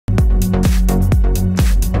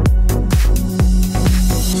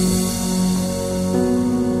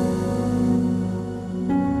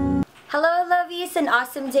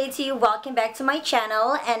awesome day to you. Welcome back to my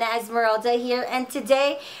channel, and Esmeralda here, and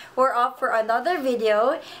today we're off for another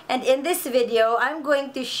video. And in this video I'm going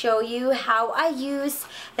to show you how I use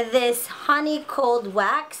this honey cold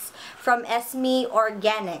wax from Esme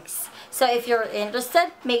Organics. So if you're interested,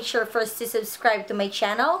 make sure first to subscribe to my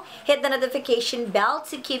channel, hit the notification bell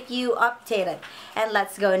to keep you updated, and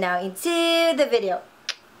let's go now into the video.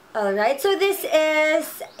 Alright, so this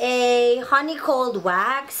is a honey cold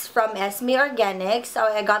wax from Esme Organics. So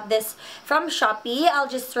I got this from Shopee. I'll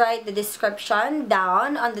just write the description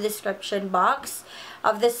down on the description box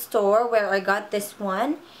of the store where I got this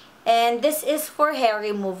one. And this is for hair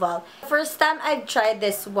removal. First time I've tried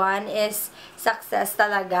this one is success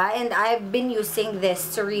talaga, and I've been using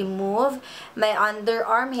this to remove my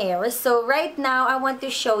underarm hairs. So right now I want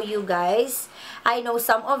to show you guys. I know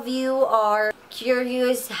some of you are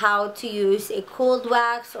curious how to use a cold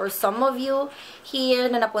wax, or some of you here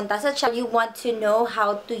na napunta sa channel, you want to know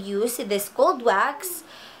how to use this cold wax.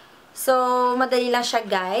 So madali lang siya,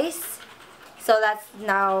 guys. So let's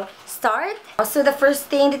now start. So the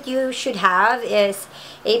first thing that you should have is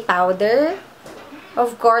a powder.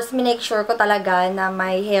 Of course, make sure ko talaga na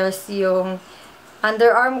may hairs yung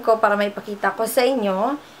underarm ko para may pakita ko sa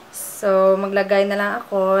inyo. So maglagay na lang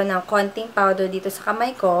ako ng konting powder dito sa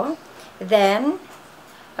kamay ko. Then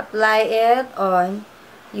apply it on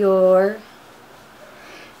your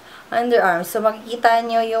underarm. So makikita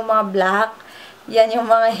nyo yung mga black, yan yung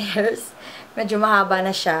mga hairs. Medyo mahaba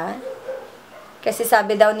na siya. Kasi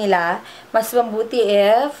sabi daw nila, mas mabuti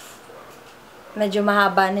if medyo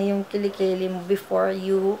mahaba na yung kilikili mo before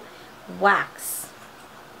you wax.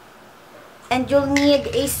 And you'll need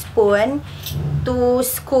a spoon to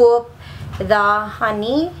scoop the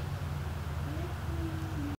honey.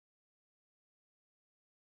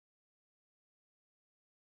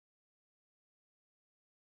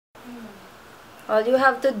 All you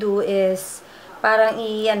have to do is parang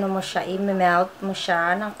i-ano mo siya, i-melt mo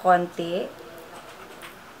siya ng konti.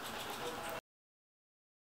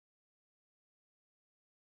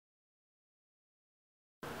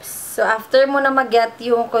 So, after mo na mag-get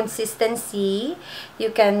yung consistency, you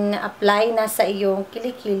can apply na sa iyong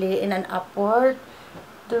kilikili in an upward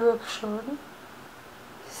direction.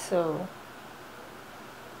 So,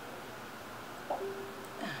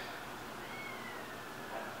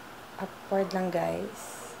 upward lang,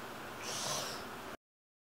 guys.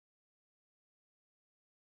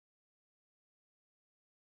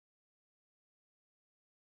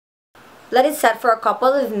 Let it set for a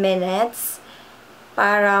couple of minutes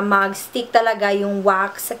para mag-stick talaga yung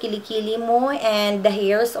wax sa kilikili mo and the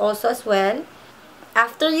hairs also as well.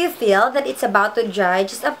 After you feel that it's about to dry,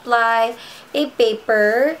 just apply a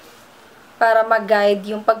paper para mag-guide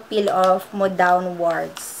yung pag-peel off mo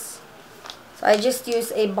downwards. So, I just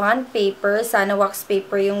use a bond paper. Sana wax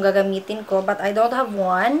paper yung gagamitin ko, but I don't have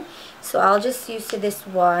one. So, I'll just use this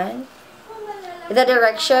one. The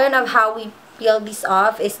direction of how we peel this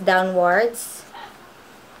off is downwards.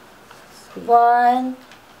 1,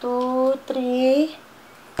 2, 3.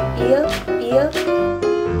 Peel, peel.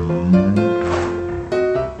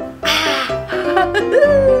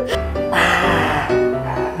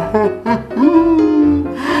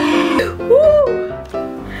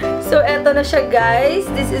 So, eto na siya, guys.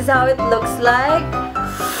 This is how it looks like.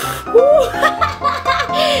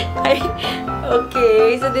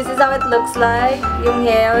 Okay, so this is how it looks like. Yung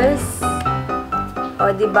hairs. O,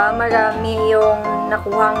 diba? Marami yung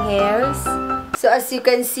nakuhang hairs. So, as you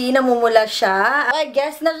can see, namumula siya. I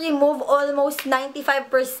guess na-remove almost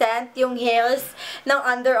 95% yung hairs ng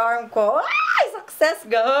underarm ko. Ah! Success,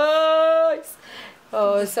 guys!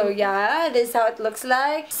 Oh, so yeah, this is how it looks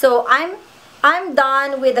like. So, I'm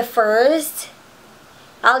done with the first.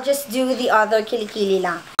 I'll just do the other kilikili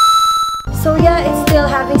lang. So, yeah, it's still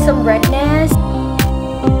having some redness.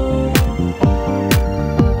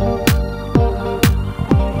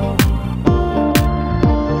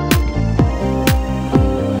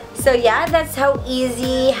 So yeah, that's how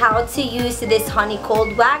easy how to use this honey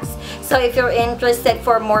cold wax. So if you're interested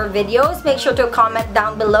for more videos, make sure to comment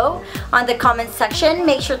down below on the comment section.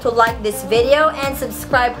 Make sure to like this video and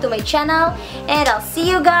subscribe to my channel. And I'll see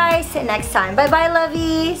you guys next time. Bye bye,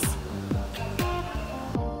 lovies!